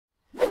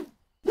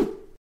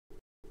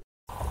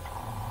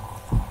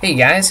Hey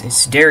guys,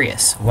 it's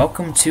Darius.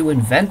 Welcome to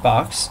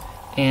InventBox,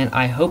 and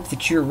I hope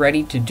that you're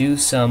ready to do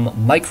some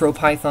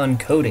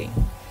MicroPython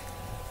coding.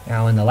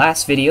 Now in the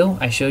last video,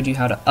 I showed you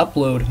how to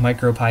upload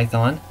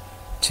MicroPython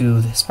to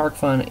the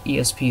SparkFun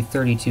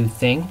ESP32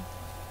 thing.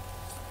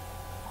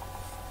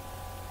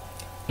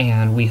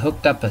 And we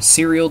hooked up a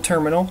serial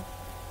terminal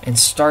and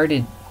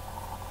started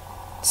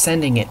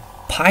sending it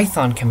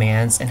Python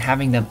commands and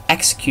having them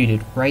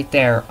executed right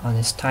there on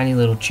this tiny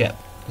little chip,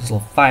 this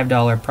little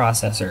 $5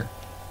 processor.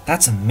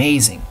 That's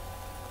amazing.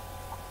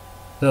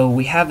 Though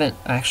we haven't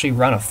actually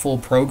run a full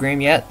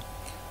program yet,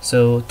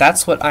 so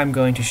that's what I'm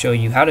going to show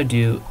you how to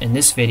do in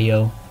this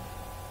video,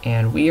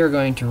 and we are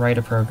going to write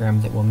a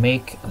program that will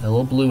make the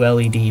little blue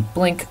LED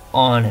blink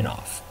on and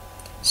off.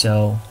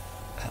 So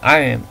I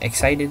am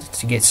excited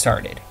to get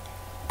started.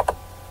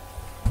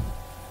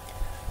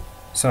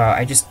 So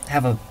I just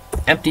have an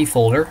empty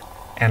folder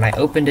and I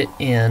opened it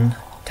in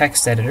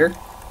text editor.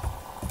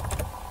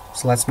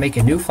 So let's make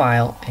a new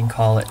file and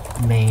call it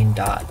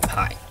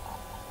main.py.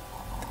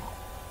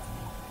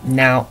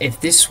 Now, if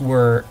this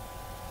were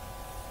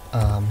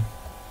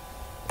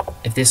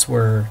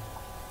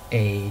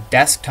a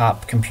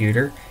desktop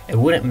computer, it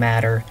wouldn't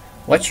matter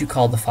what you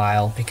call the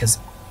file, because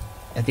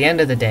at the end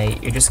of the day,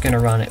 you're just going to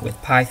run it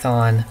with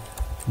Python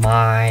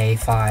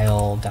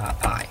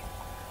myfile.py.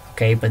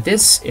 Okay, but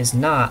this is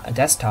not a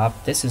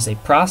desktop. This is a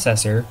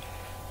processor,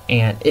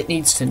 and it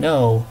needs to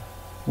know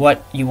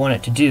what you want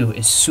it to do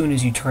as soon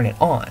as you turn it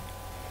on.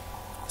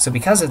 So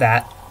because of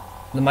that,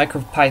 the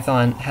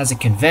MicroPython has a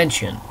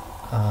convention.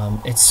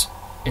 It's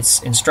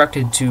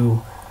instructed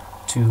to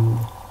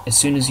as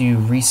soon as you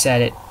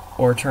reset it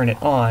or turn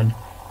it on,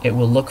 it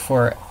will look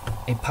for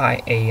a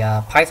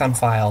Python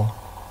file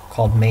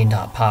called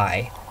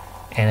main.py,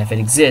 and if it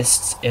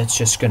exists, it's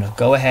just going to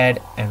go ahead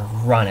and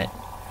run it.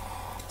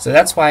 So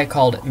that's why I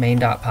called it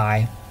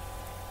main.py.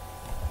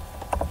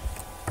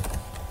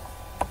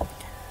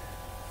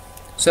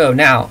 So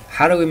now,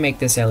 how do we make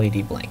this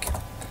LED blink?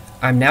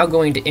 I'm now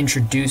going to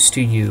introduce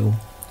to you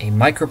a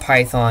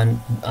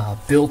MicroPython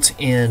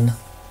built-in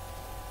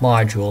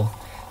module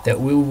that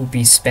we will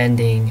be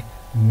spending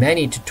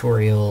many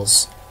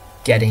tutorials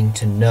getting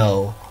to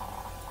know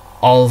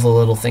all of the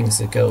little things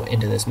that go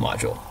into this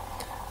module.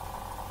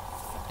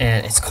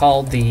 And it's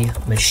called the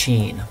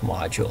machine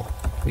module.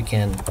 We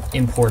can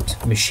import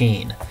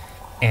machine.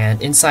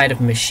 And inside of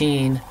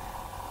machine,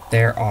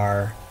 there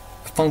are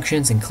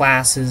functions and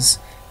classes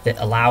that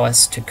allow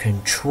us to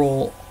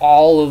control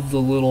all of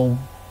the little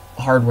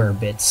hardware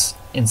bits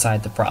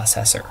inside the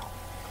processor.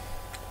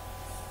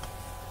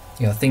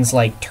 You know, things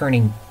like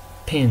turning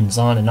pins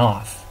on and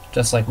off,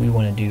 just like we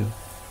want to do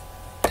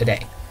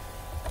today.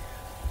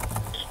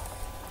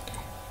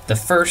 The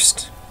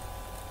first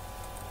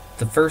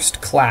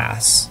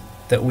class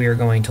that we are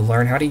going to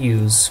learn how to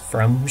use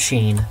from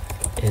machine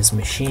is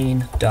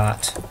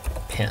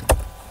machine.pin.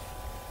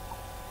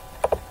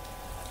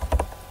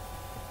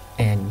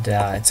 And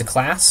it's a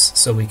class,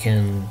 so we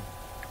can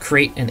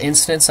create an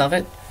instance of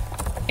it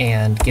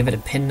and give it a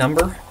pin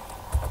number,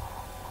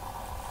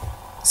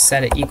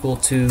 set it equal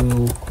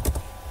to,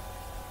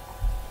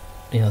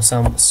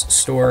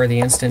 store the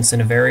instance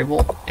in a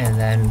variable, and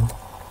then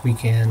we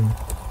can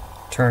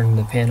turn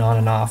the pin on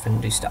and off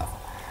and do stuff.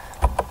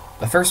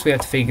 But first we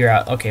have to figure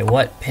out, okay,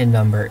 what pin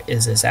number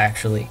is this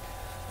actually?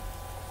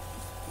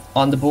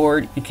 On the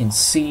board you can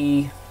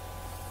see,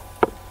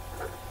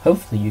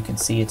 hopefully you can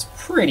see, it's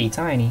pretty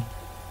tiny.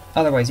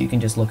 Otherwise you can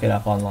just look it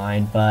up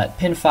online, but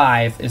pin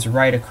 5 is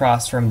right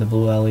across from the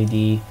blue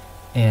LED,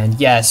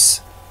 and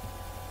yes,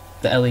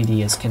 the LED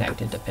is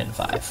connected to pin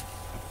 5.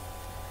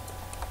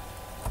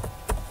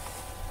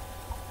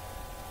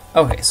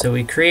 Okay, so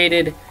we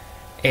created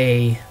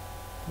a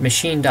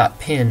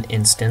machine.pin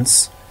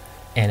instance,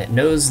 and it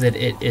knows that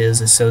it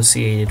is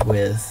associated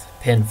with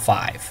pin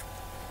 5.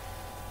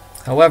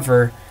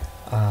 However,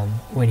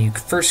 when you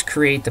first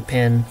create the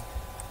pin,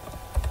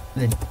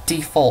 the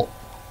default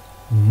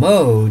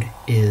mode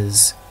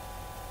is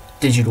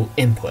digital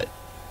input,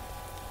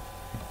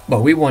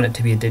 but we want it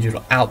to be a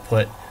digital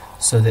output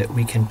so that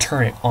we can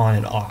turn it on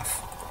and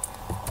off.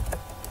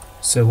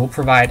 So we'll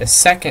provide a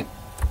second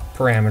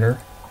parameter,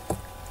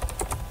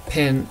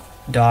 pin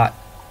dot,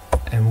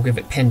 and we'll give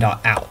it pin dot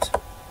out,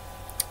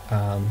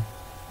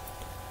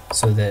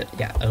 so that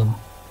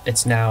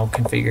it's now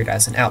configured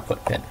as an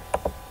output pin.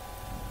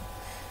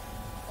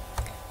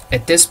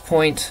 At this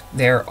point,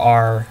 there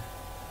are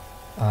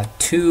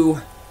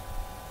two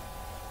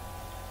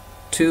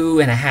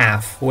and a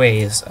half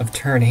ways of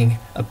turning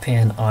a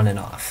pin on and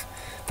off.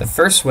 The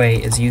first way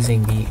is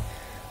using the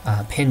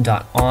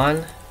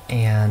pin.on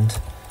and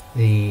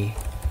the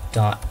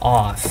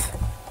 .off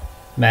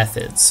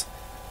methods.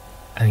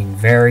 I mean,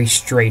 very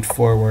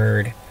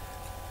straightforward,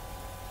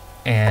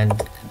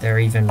 and they're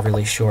even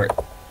really short,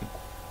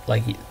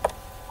 like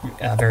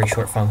very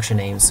short function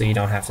names, so you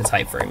don't have to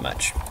type very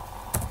much.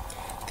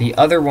 The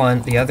other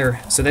one,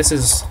 so this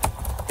is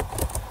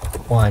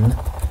one,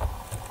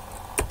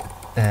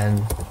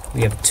 then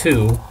we have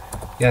two.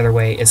 The other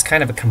way is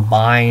kind of a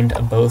combined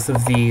of both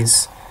of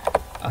these,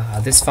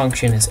 This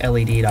function is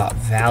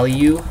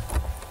led.value,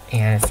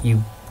 and if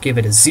you give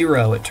it a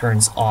 0, it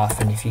turns off,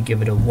 and if you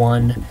give it a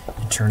 1,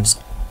 it turns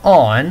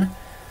on.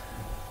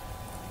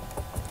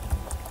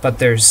 But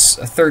there's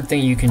a third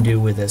thing you can do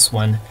with this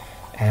one,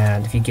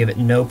 and if you give it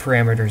no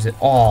parameters at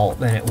all,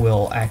 then it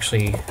will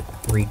actually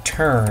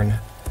return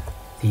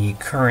the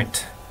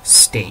current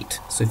state.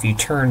 So if you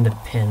turn the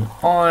pin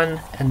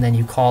on and then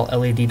you call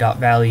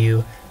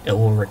led.value, it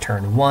will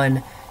return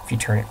 1. If you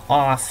turn it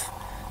off,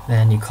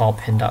 then you call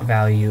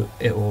pin.value,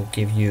 it will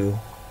give you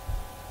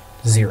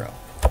 0.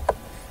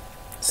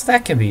 So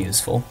that can be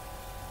useful.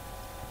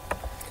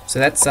 So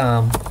that's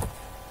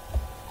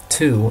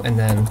 2, and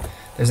then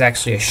there's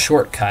actually a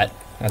shortcut.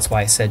 That's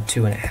why I said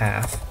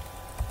 2.5.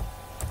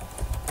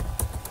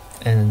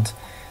 And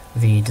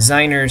the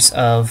designers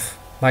of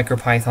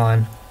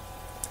MicroPython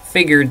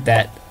figured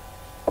that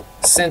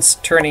since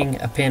turning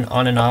a pin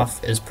on and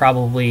off is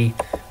probably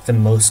the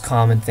most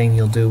common thing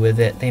you'll do with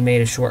it, they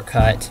made a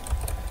shortcut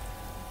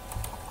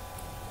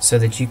so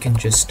that you can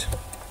just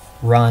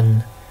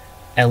run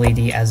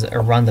LED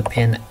or run the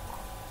pin,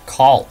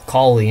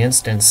 call the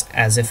instance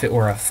as if it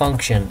were a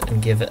function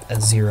and give it a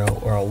 0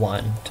 or a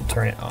 1 to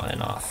turn it on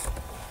and off.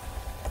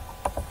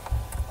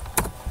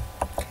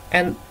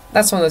 And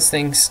that's one of those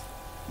things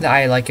that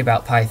I like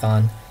about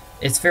Python.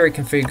 It's very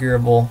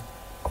configurable.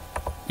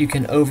 You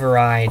can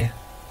override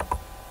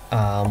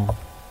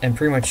and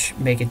pretty much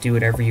make it do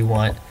whatever you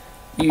want.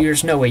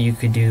 There's no way you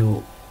could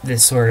do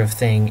this sort of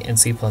thing in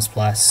C++,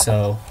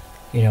 so,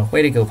 you know,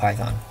 way to go,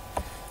 Python.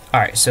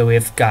 Alright, so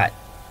we've got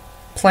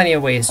plenty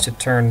of ways to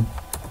turn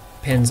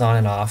pins on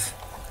and off.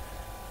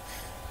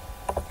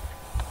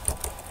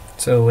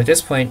 So at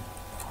this point,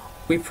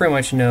 we pretty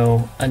much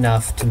know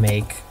enough to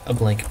make a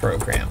blink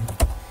program.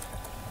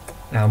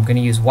 Now I'm going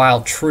to use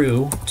while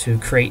true to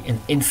create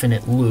an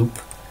infinite loop,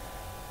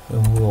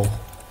 and we'll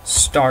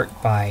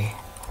start by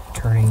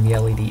turning the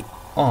LED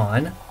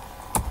on,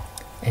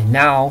 and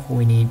now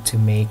we need to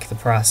make the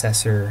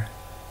processor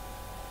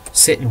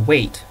sit and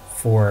wait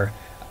for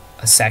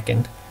a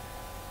second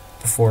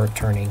before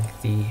turning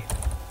the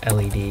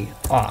LED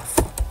off.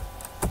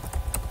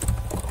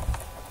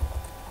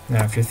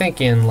 Now if you're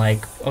thinking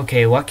like,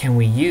 okay, what can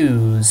we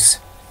use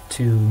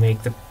to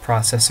make the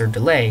processor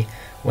delay?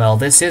 Well,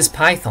 this is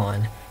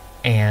Python,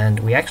 and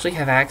we actually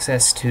have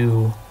access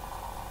to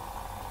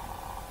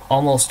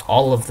almost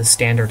all of the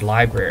standard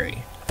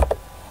library.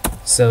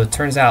 So it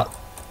turns out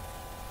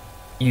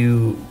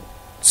you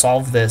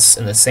solve this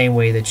in the same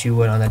way that you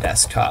would on the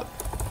desktop.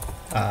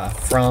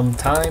 From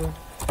time,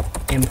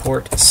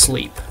 import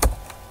sleep.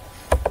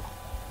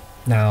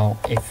 Now,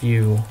 if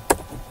you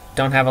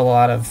don't have a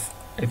lot of,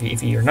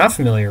 if you're not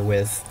familiar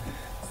with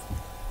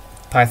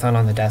Python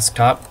on the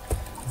desktop,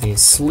 the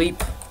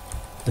sleep,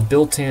 the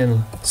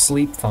built-in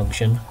sleep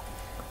function,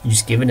 you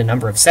just give it a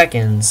number of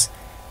seconds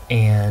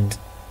and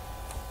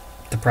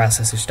the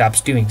processor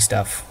stops doing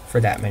stuff for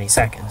that many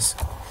seconds,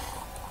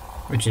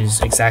 which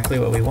is exactly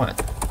what we want.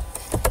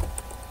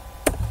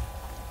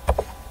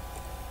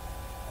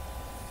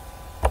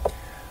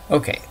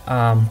 Okay,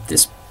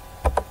 this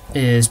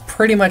is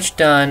pretty much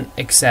done,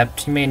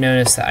 except you may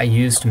notice that I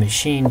used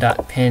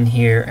machine.pin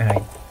here, and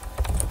I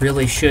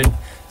really should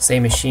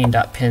say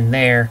machine.pin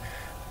there,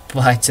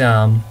 but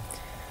I'm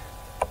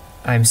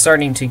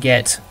starting to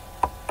get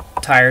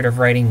tired of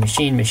writing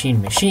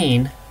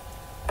machine,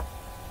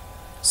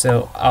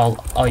 so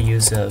I'll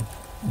use a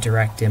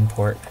direct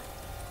import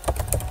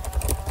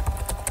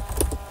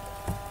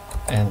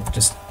and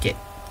just get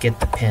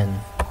the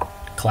pin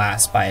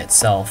class by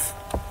itself,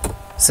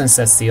 since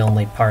that's the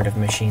only part of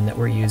machine that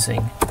we're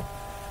using.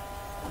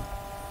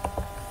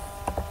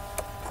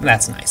 And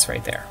that's nice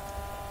right there.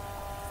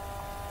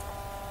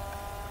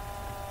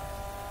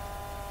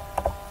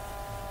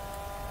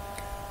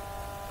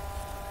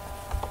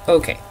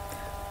 Okay.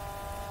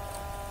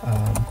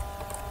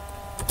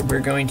 We're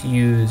going to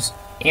use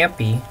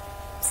ampy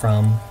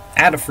from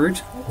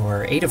Adafruit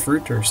or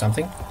Adafruit or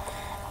something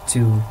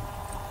to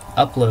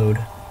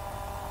upload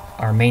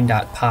our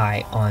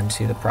main.py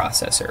onto the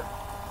processor.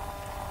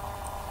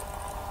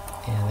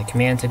 And the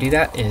command to do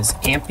that is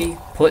ampy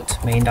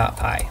put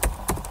main.py.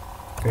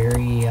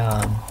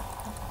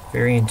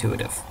 Very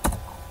intuitive.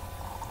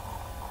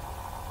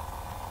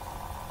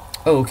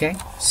 Okay,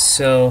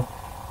 so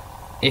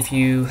if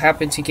you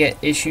happen to get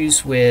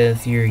issues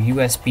with your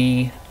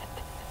USB,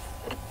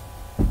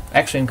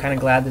 actually I'm kind of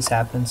glad this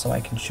happened so I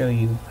can show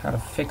you how to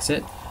fix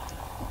it.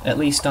 At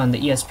least on the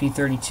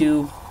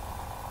ESP32,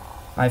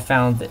 I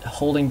found that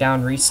holding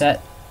down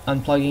reset,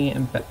 unplugging it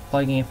and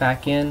plugging it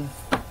back in,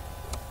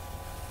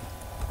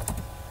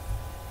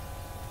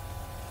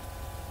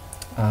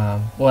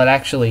 well, it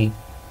actually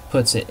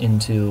puts it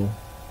into,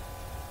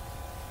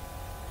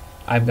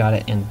 I've got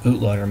it in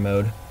bootloader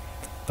mode,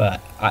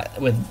 but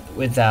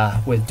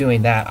with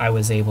doing that, I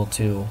was able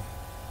to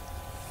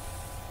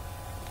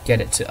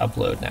get it to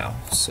upload now.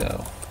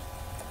 So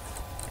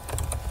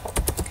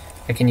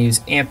I can use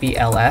ampy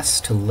ls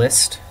to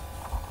list,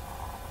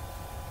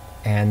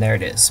 and there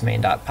it is,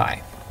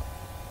 main.py.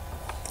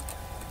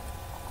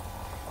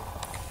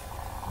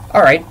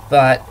 Alright,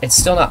 but it's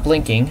still not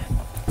blinking,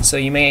 so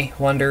you may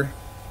wonder,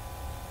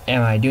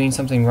 am I doing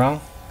something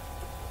wrong?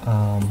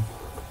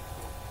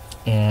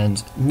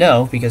 And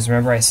no, because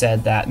remember I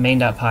said that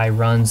main.py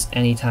runs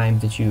anytime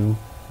that you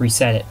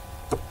reset it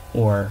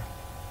or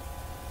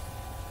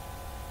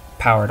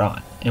power it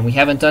on. And we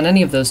haven't done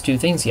any of those two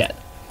things yet.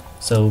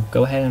 So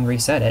go ahead and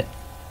reset it.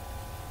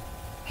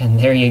 And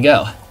there you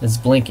go, it's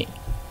blinking.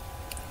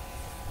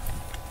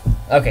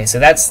 Okay, so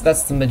that's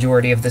the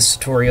majority of this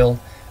tutorial.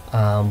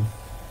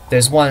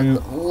 There's one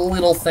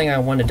little thing I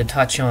wanted to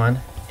touch on,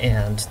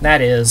 and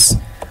that is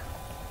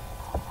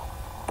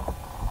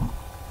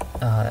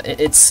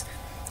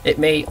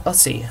let's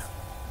see,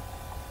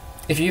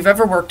 if you've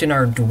ever worked in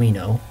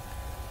Arduino,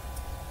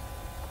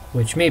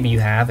 which maybe you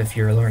have if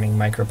you're learning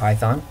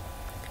MicroPython,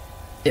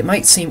 it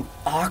might seem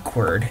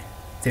awkward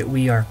that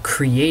we are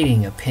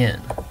creating a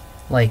pin.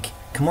 Like,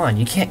 come on,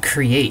 you can't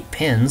create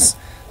pins.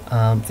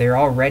 They're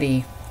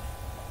already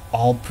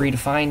all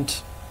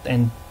predefined,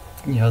 and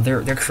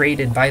they're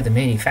created by the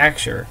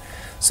manufacturer.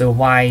 So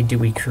why do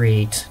we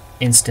create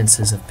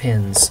instances of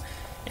pins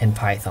in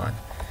Python?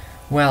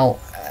 Well,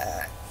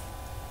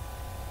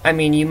 I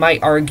mean, you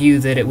might argue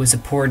that it was a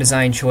poor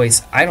design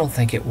choice. I don't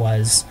think it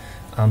was,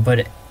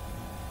 but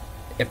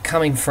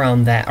coming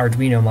from that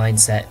Arduino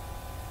mindset,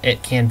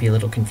 it can be a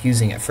little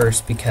confusing at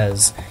first,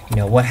 because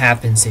what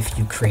happens if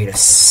you create a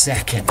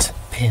second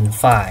pin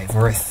 5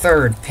 or a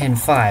third pin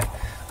 5?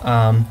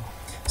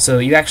 So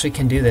you actually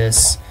can do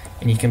this,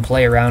 and you can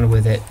play around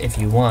with it if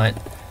you want.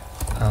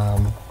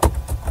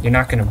 You're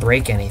not going to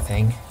break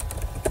anything.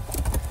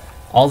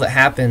 All that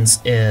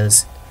happens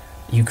is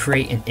you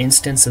create an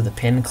instance of the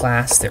pin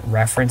class that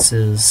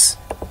references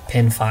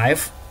pin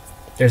 5.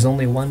 There's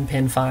only one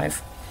pin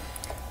 5,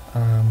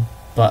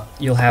 but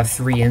you'll have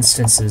 3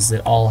 instances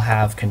that all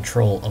have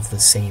control of the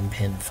same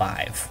pin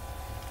 5.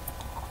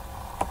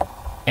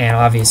 And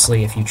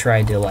obviously if you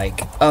tried to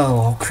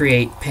I'll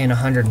create pin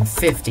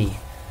 150,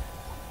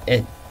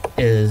 it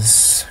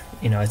is,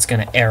 it's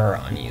going to error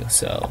on you,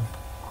 so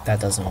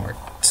that doesn't work.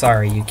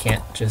 Sorry, you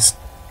can't just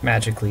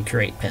magically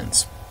create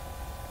pins.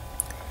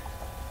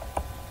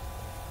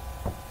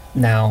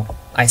 Now,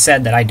 I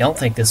said that I don't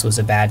think this was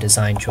a bad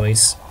design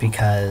choice,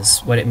 because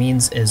what it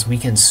means is we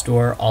can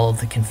store all of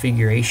the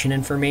configuration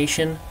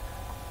information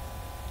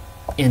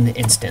in the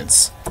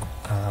instance.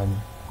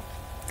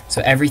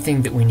 So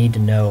everything that we need to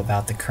know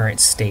about the current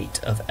state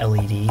of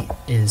LED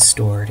is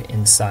stored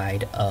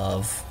inside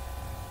of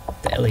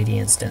the LED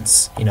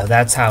instance.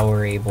 That's how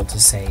we're able to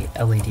say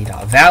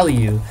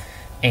LED.value,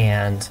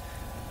 and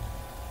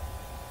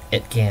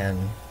it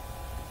can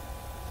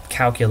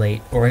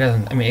calculate, or it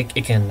doesn't,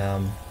 it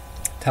can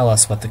tell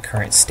us what the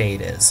current state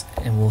is.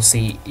 And we'll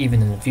see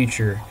even in the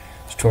future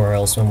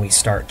tutorials, when we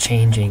start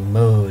changing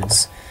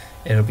modes,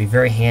 it'll be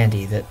very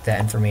handy that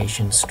that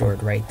information is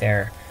stored right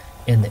there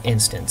in the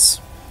instance.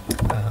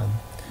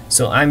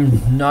 So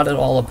I'm not at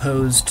all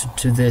opposed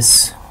to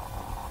this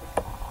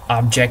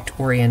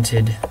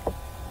object-oriented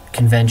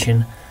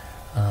convention,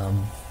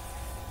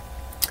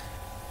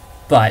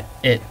 but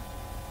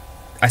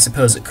I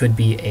suppose it could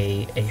be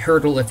a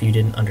hurdle if you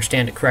didn't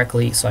understand it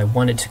correctly, so I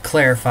wanted to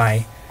clarify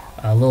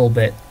a little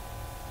bit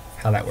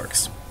how that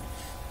works.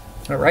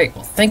 Alright,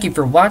 well, thank you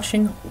for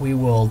watching. We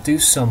will do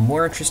some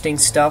more interesting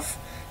stuff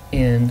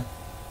in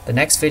the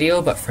next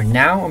video, but for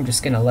now I'm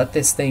just going to let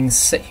this thing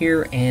sit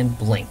here and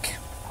blink.